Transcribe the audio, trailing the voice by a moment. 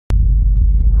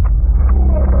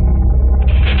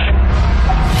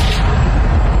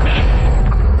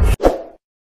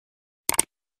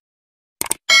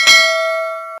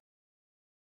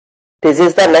This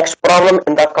is the next problem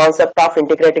in the concept of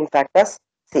integrating factors.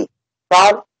 See,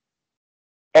 solve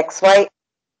xy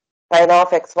sin of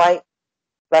xy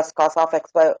plus cos of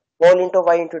xy whole into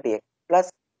y into dx plus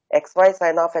xy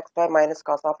sin of xy minus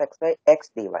cos of xy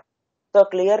x dy. So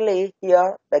clearly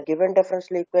here the given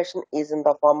differential equation is in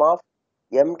the form of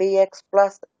mdx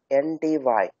plus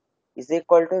ndy is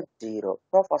equal to 0.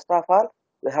 So first of all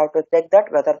we have to check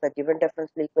that whether the given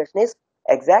differential equation is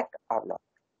exact or not.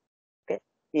 Okay,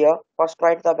 here first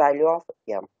write the value of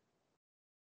m.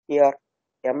 Here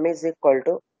m is equal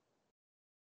to,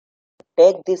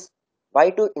 take this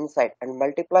y2 inside and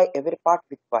multiply every part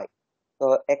with y.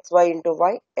 So xy into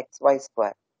y, xy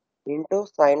square into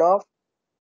sine of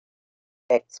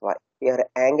xy. Here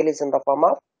angle is in the form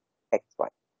of xy.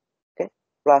 Okay,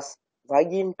 plus y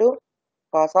into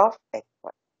cos of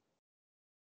xy.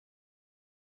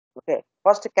 Okay,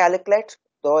 first calculate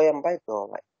dou m by dou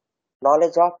y.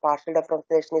 Knowledge of partial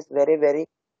differentiation is very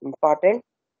important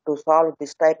to solve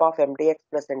this type of mdx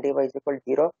plus ndy is equal to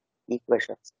 0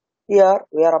 equations. Here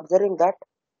we are observing that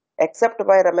except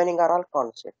by remaining are all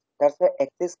constant. That's why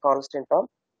x is constant term.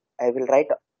 I will write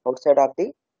outside of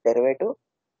the derivative,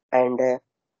 and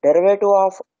derivative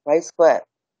of y square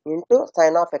into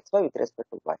sine of xy with respect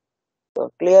to y.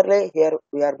 So clearly here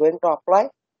we are going to apply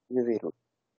UV rule.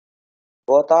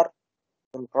 Both are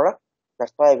in product.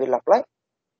 That's why I will apply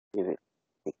UV rule.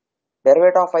 See,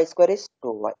 derivative of y square is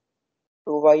 2y.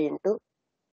 2y into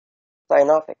sine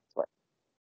of xy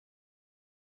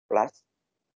plus,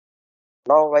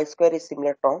 now y square is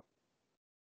similar term.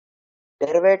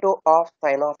 Derivative of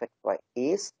sine of xy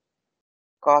is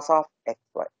cos of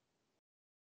xy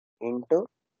into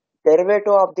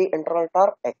derivative of the internal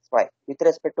term xy with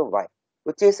respect to y,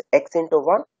 which is x into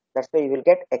 1. That's why you will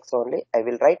get x only. I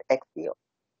will write x here.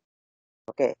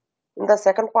 Okay. In the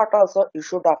second part also you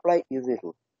should apply UV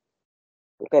rule.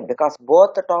 Okay, because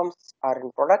both the terms are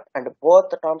in product and both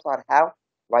the terms are have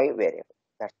y variable.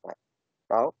 That's why.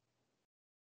 Now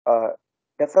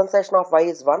differentiation of y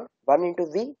is 1 into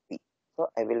v. So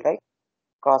I will write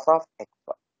cos of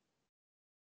xy.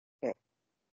 Okay.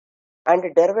 And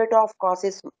derivative of cos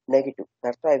is negative.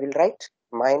 That's why I will write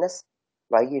minus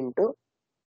y into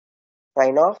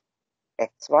sine of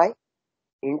xy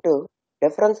into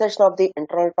differentiation of the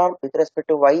internal term with respect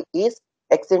to y is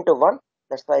x into 1.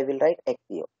 That's why I will write x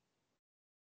here.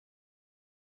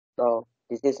 Now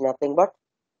this is nothing but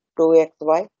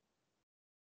 2xy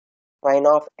sine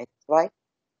of xy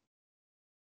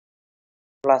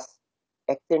plus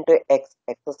x into x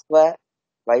square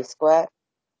y square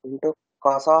into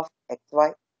cos of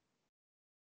xy,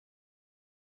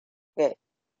 okay,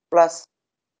 plus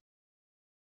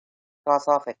cos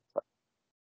of xy,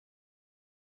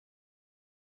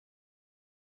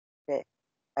 okay,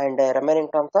 and remaining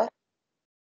terms are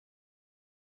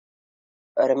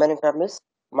remaining term is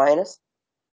minus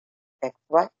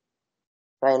xy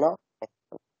sine of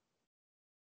xy.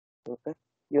 Okay,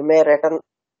 you may written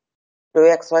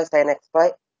 2xy sine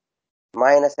xy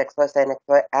minus xy sine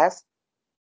xy as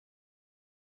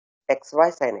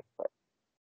xy sine xy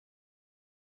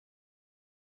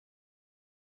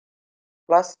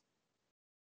plus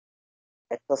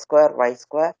x square y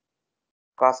square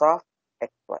cos of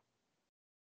xy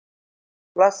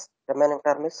plus remaining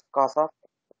term is cos of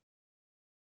x.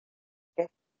 Okay,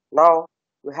 now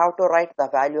we have to write the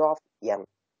value of n.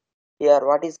 Here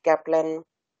what is capital N?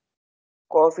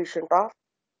 Coefficient of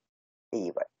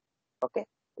dy. Okay,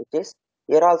 which is,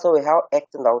 here also we have x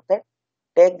in the outside.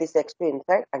 Take this x2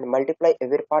 inside and multiply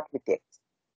every part with x.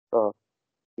 So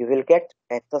you will get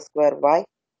x square y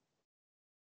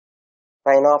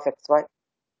sine of xy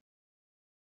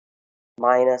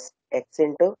minus x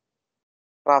into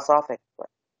cos of xy.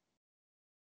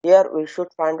 Here we should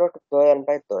find out dou n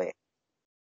by dou x.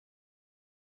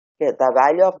 Okay, the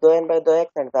value of dou n by dou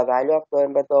x and the value of dou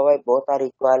n by dou y both are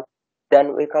equal.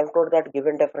 Then we conclude that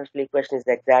given differential equation is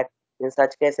exact. In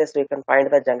such cases, we can find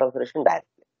the general solution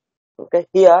directly. Okay,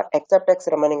 here except x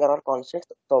remaining are all constants.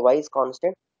 So y is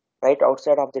constant right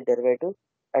outside of the derivative,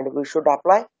 and we should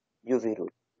apply UV rule.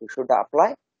 We should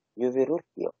apply UV rule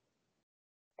here.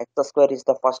 X square is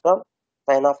the first term,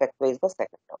 sine of xy is the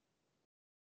second term.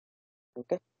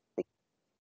 Okay,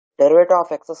 derivative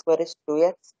of x square is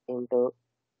 2x into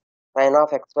sine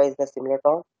of xy is the similar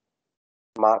term,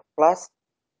 plus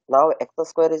now x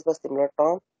square is the similar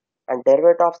term, and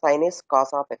derivative of sine is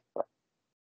cos of xy.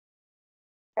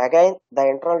 Again the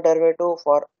internal derivative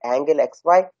for angle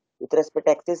xy with respect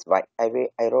to x is y. I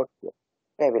wrote here.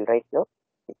 Okay, I will write here.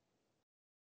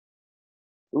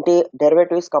 The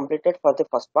derivative is completed for the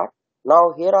first part.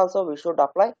 Now here also we should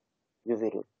apply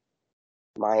UV rule.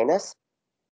 Minus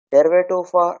derivative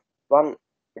for 1,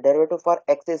 derivative for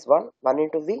x is 1, 1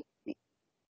 into v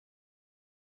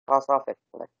cos of x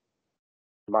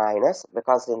minus,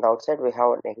 because in the outside we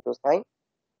have a negative sign,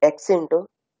 x into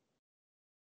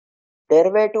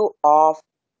derivative of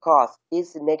cos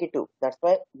is negative, that's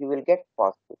why you will get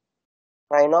positive,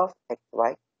 sin of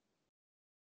xy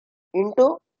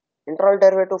into integral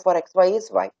derivative for xy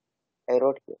is y. I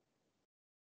wrote here.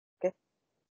 Okay.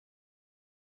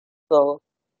 So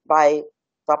by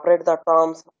separate the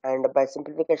terms and by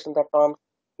simplification the terms,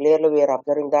 clearly we are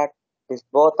observing that these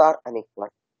both are unequal.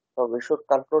 So we should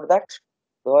conclude that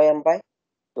dou m by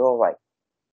dou y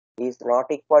is not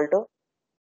equal to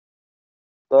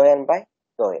dou n by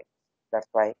dou x. That's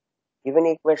why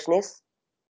given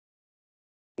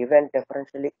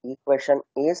differential equation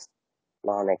is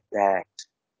non-exact.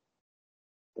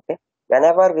 Okay.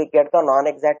 Whenever we get the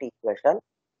non-exact equation,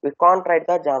 we can't write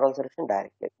the general solution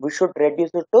directly. We should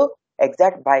reduce it to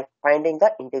exact by finding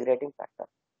the integrating factor.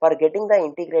 For getting the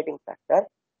integrating factor,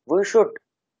 we should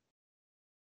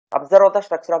observe the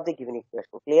structure of the given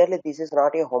equation. Clearly, this is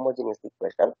not a homogeneous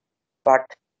equation, but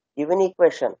given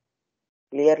equation,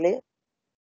 clearly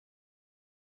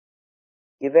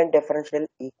given differential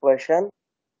equation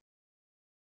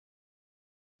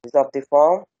is of the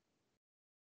form,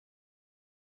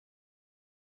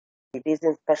 it is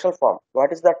in special form.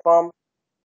 What is that form?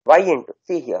 Y into,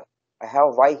 see here, I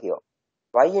have y here,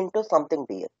 y into something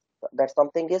dx. That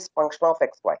something is function of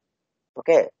xy.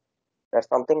 Okay, that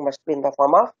something must be in the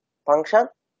form of function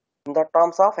in the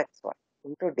terms of xy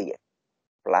into dx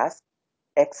plus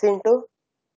x into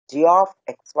g of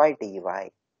xy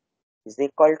dy is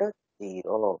equal to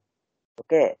 0.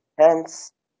 Okay,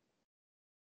 hence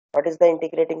what is the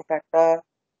integrating factor?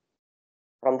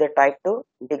 From the type 2,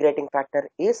 integrating factor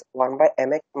is 1 by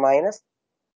mx minus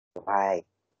y.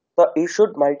 So you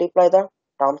should multiply the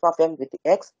terms of m with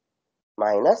x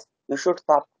minus, you should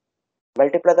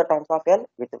multiply the terms of n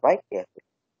with y carefully.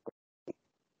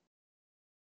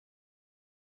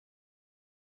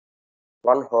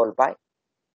 1 whole by,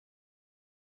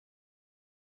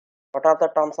 what are the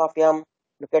terms of m?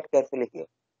 Look at carefully here.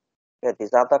 Okay,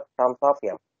 these are the terms of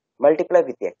m. Multiply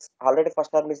with x. Already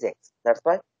first term is x. That's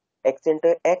why x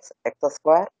into x, x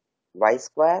square, y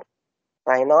square,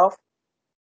 sin of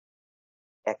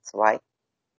xy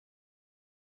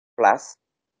plus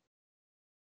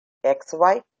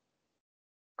xy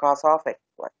cos of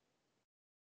xy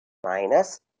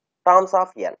minus terms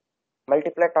of n.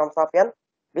 Multiply terms of n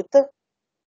with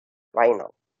y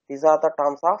now. These are the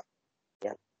terms of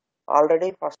n.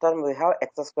 Already first term we have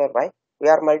x square y. We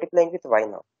are multiplying with y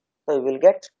now. So you will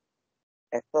get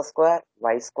x square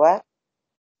y square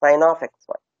sin of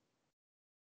xy.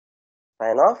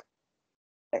 Sin of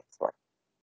xy.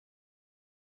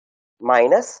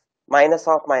 Minus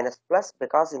of minus plus,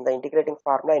 because in the integrating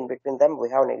formula in between them we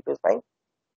have negative sign.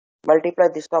 Multiply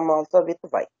this term also with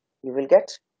y. You will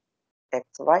get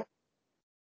xy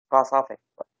cos of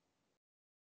xy.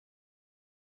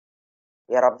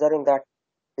 We are observing that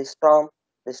this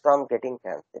term getting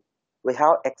cancelled. We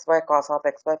have xy cos of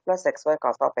xy plus xy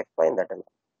cos of xy in the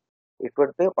denominator. It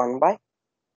would be 1 by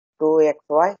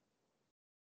 2xy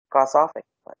cos of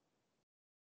xy.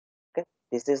 Okay,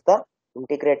 this is the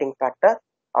integrating factor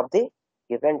of the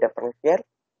given differential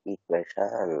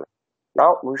equation.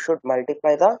 Now we should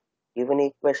multiply the given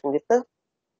equation with the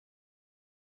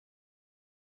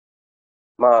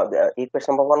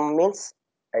equation number 1 means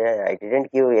I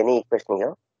didn't give any equation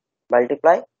here.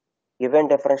 Multiply given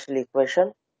differential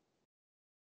equation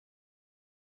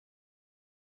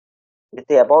with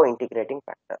the above integrating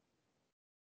factor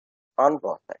on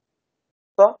both sides.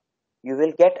 So you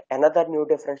will get another new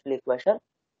differential equation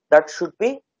that should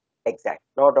be exact,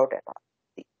 no doubt at all.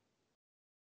 See.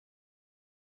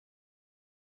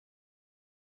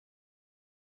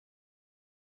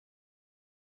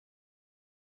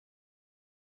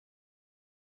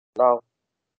 Now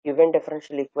given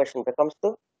differential equation becomes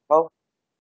to how?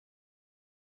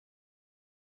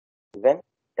 Given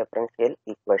differential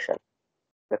equation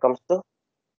becomes to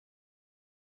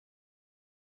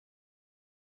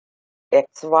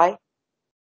xy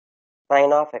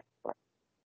sin of xy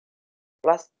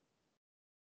plus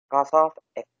cos of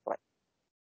xy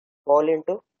whole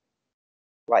into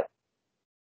y.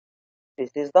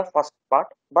 This is the first part,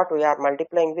 but we are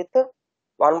multiplying with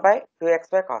 1 by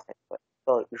 2xy cos xy.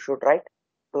 So you should write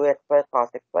 2xy cos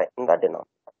xy in the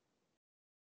denominator.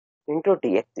 Into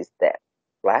dx is there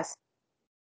plus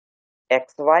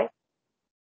xy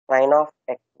sin of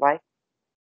xy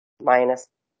minus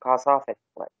cos of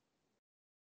xy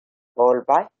whole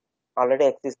by, already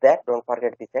x is there, don't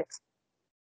forget this x,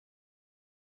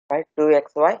 by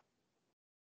 2xy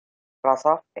cos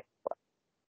of xy.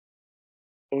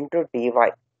 into dy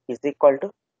is equal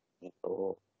to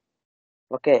 0.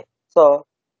 Okay, so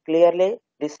clearly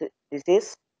this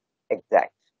is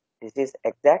exact. This is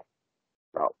exact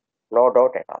now, no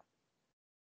doubt at all.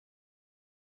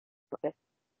 Okay,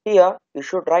 here you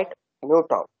should write new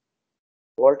term.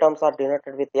 Old terms are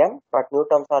denoted with m, but new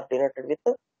terms are denoted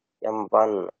with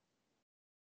m1.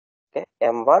 Okay,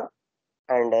 m1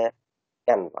 and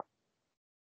n1.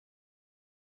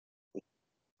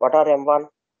 What are m1?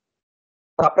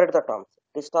 Separate the terms.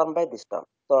 This term by this term.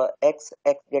 So x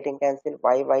getting cancelled,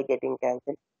 y getting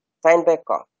cancelled. Sin by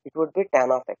cos, it would be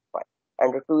tan of xy,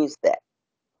 and 2 is there.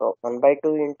 So 1 by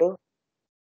 2 into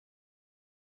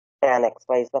tan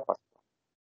xy is the first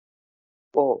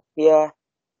one. Oh, here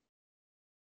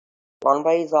 1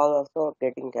 by is also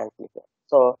getting cancelled here.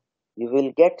 So you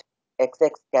will get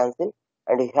xx cancelled,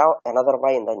 and you have another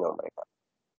y in the numerator.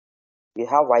 You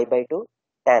have y by 2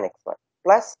 tan xy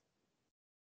plus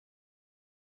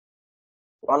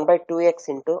 1 by 2x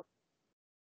into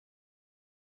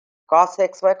cos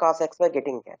xy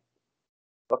getting cancelled.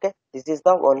 Okay, this is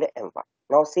the only m1.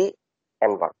 Now see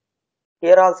n1.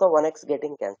 Here also 1x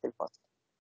getting cancelled first.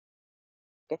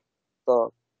 Okay,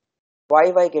 so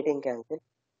y getting cancelled.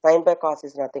 Sin by cos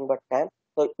is nothing but tan.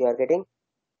 So you are getting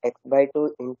x by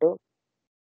 2 into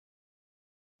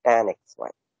tan xy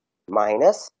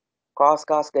minus cos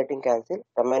getting cancelled.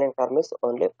 Remaining term is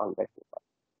only 1 by 2.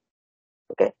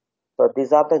 Okay, so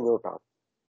these are the new terms.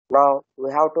 Now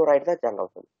we have to write the general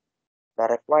solution. The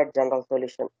required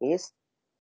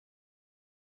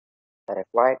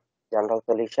general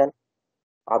solution is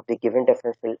of the given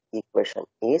differential equation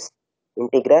is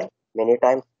integral. Many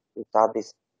times we saw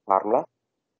this formula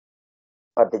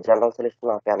for the general solution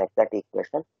of an exact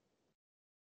equation.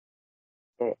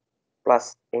 Okay,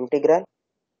 plus integral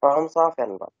terms of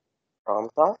n1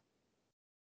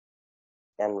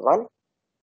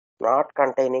 not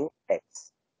containing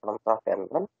x, terms of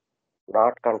n1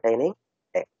 not containing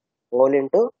x whole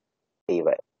into dy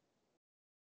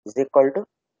is equal to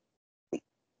c.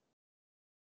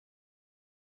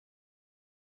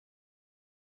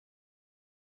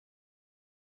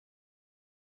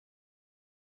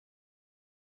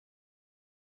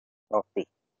 Of c.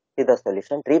 See the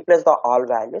solution. Replace the all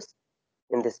values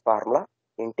in this formula.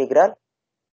 Integral.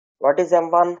 What is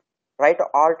m1? Write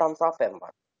all terms of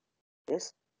m1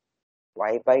 is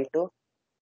y by 2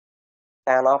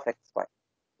 tan of xy.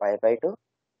 Y by 2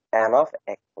 tan of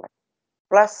xy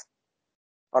plus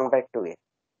 1 by 2a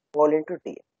whole into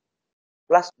dx.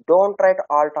 Plus don't write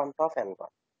all terms of n1.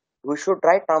 We should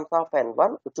write terms of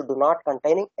n1 which do not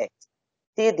containing x.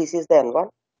 See, this is the n1.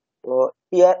 So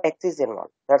here x is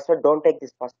involved. That's why don't take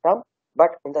this first term.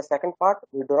 But in the second part,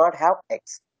 we do not have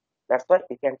x. That's why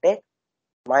we can take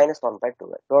minus 1 by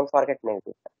 2. Don't forget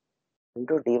negative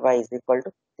into dy is equal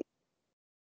to c.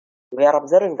 We are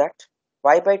observing that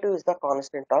y by 2 is the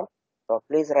constant term. So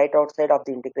please write outside of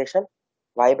the integration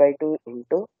y by 2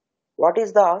 into what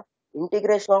is the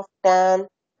integration of tan?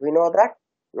 We know that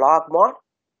log mod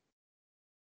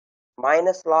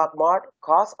minus log mod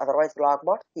cos, otherwise log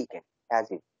mod secant,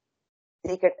 as is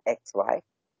secant xy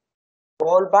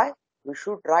whole by, we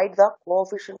should write the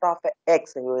coefficient of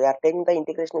x. We are taking the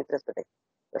integration with respect to x.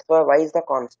 That's why y is the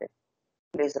constant.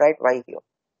 Please write y here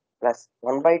plus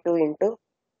 1 by 2 into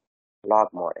log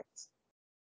mod x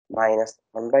minus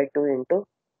 1 by 2 into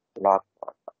log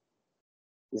mod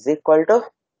is equal to,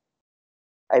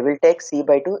 I will take c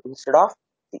by 2 instead of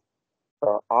c.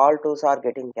 So all 2's are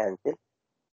getting cancelled.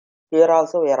 Here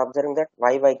also we are observing that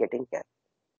y getting cancelled.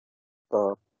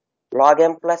 So log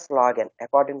m plus log n,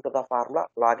 according to the formula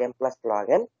log m plus log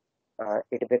n,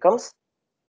 it becomes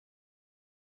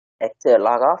x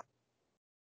log of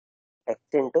x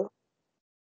into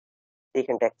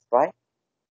secant xy,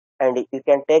 and you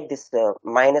can take this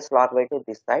minus log by 2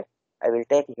 this side. I will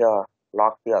take here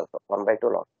log c also, 1 by 2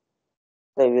 log.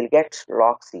 So you will get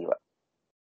log cy.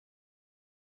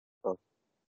 So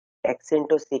x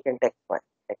into secant xy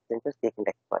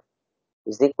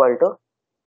is equal to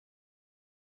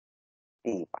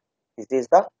dy. This is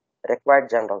the required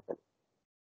general solution.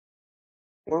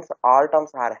 Since all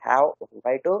terms are have 1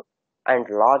 by 2 and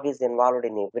log is involved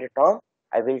in every term,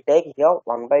 I will take here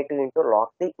 1 by 2 into log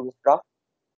c instead of,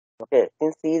 okay,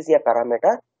 since c is a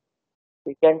parameter,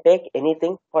 we can take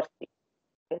anything for c.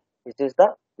 Okay. This is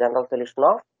the general solution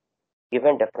of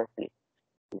given differential.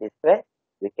 In this way,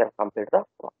 we can complete the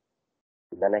problem.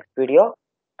 In the next video,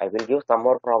 I will give some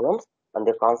more problems on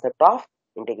the concept of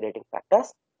integrating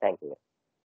factors. Thank you.